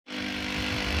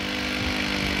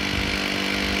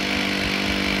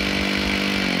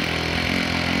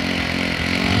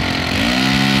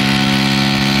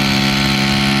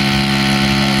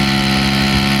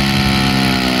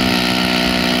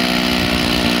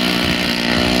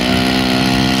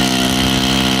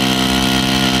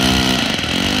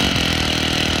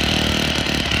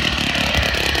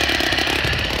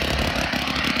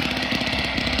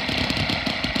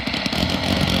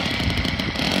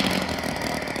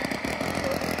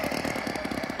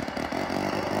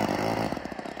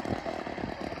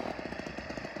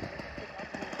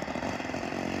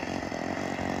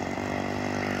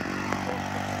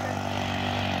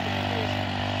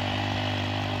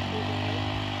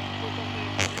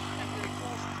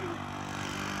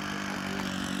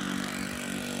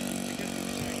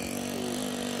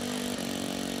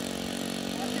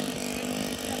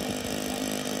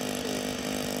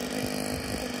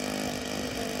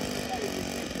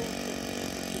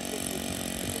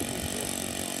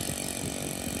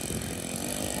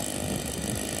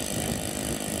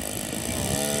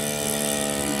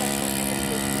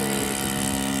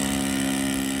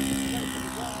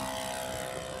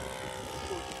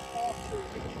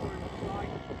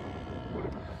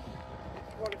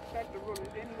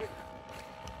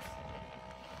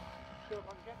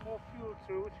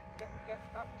through it, get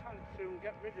that talent through and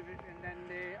get rid of it, and then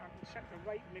I can set the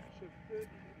right mix of 30 to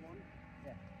 1,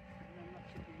 and then that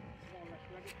should be more or less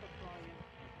ready for flying.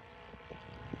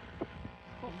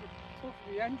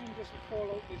 Hopefully the engine doesn't fall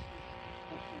out this week.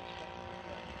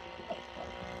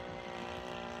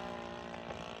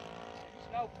 It's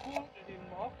now bolted in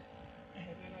mock, and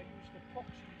then I use the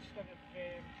epoxy instead of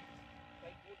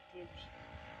like wood glues.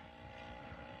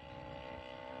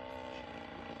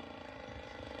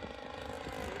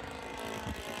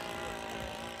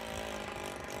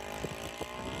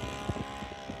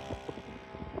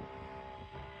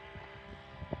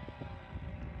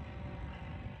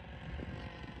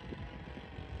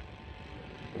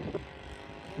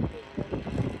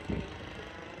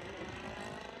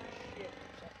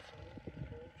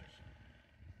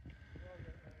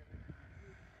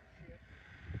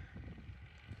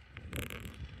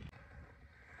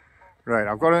 Right,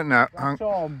 I've got it now. That's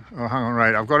on. Oh, hang on,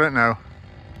 right, I've got it now.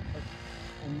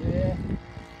 And there.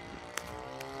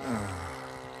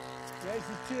 There's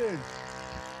the turn.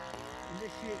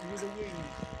 Initiating with the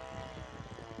wings.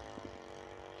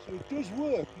 So it does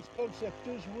work, this concept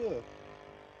does work.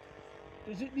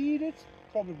 Does it need it?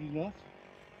 Probably not.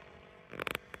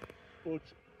 But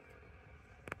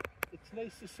it's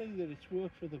nice to see that it's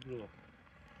worked for the blower.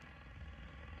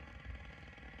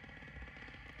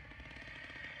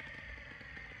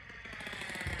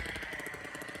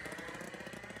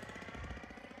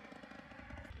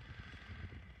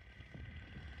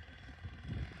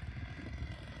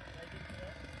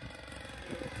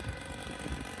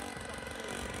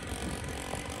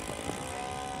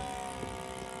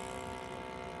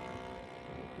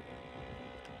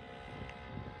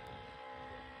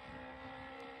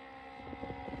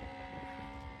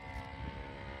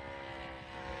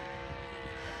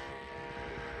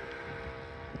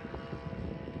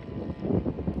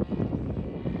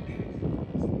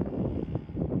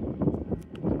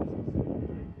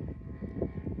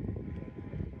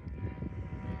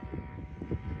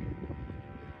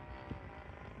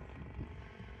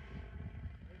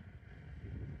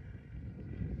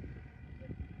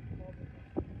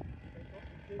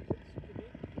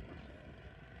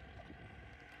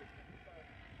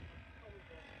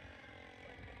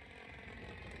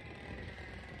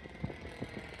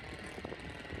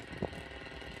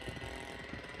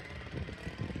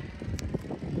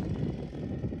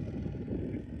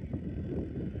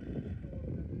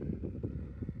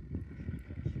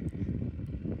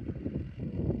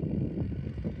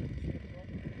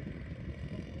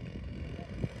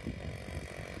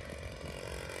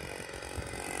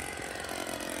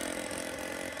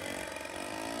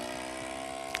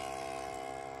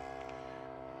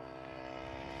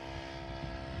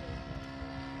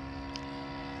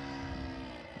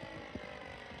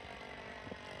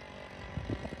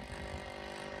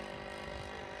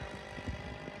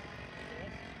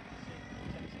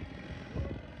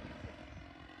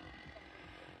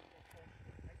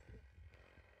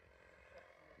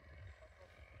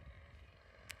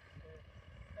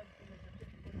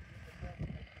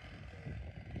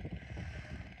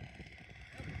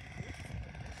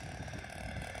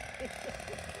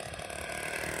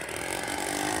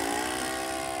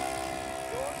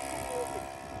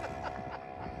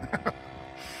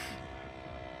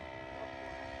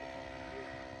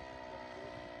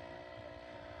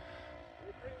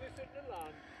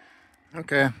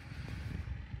 Okay.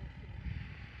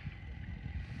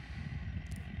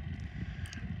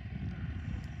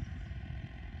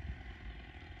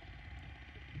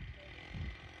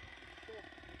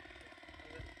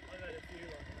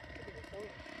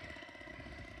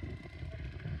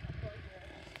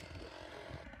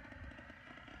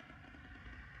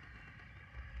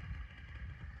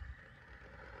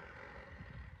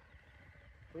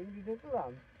 Bring it into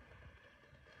land.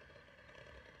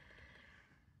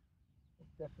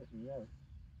 Definitely, yeah.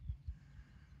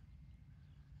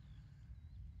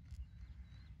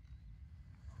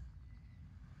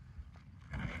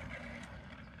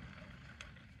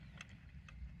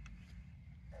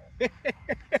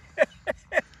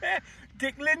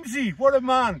 Dick Lindsay, what a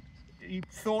man! He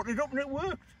thought it up and it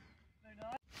worked.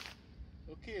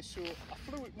 Okay, so I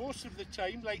flew it most of the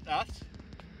time like that,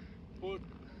 but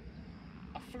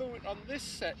I flew it on this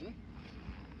setting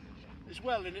as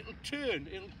well, and it'll turn.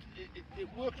 It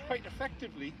works quite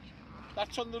effectively.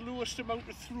 That's on the lowest amount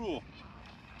of throw.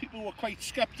 People were quite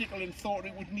sceptical and thought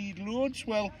it would need loads.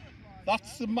 Well,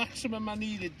 that's the maximum I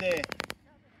needed there.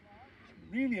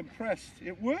 Really impressed.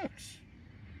 It works.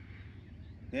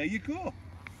 There you go.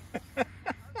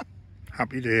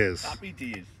 Happy days. Happy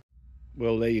days.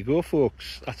 Well, there you go,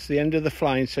 folks. That's the end of the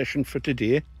flying session for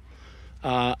today.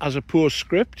 as a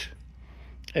postscript,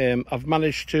 I've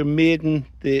managed to maiden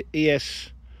the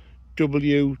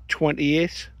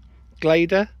ESW28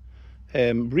 glider.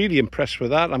 Really impressed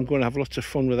with that. I'm going to have lots of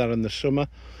fun with that in the summer.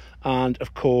 And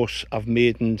of course I've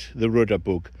maidened the Rudder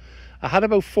Bug. I had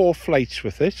about 4 flights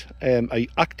with it. I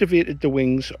activated the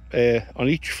wings on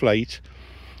each flight.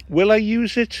 Will I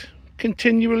use it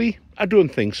continually? I don't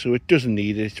think so. It doesn't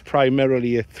need it. It's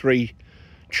primarily a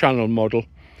 3-channel model.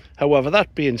 However,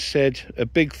 that being said, a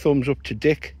big thumbs up to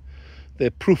Dick.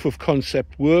 The proof of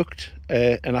concept worked,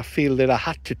 and I feel that I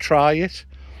had to try it,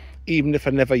 even if I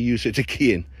never use it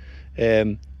again.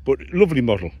 But lovely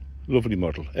model, lovely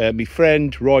model. My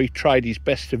friend Roy tried his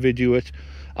best to video it.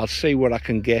 I'll see what I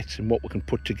can get and what we can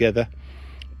put together.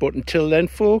 But until then,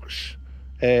 folks,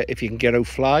 if you can get out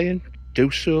flying,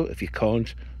 do so. If you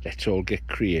can't, let's all get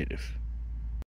creative.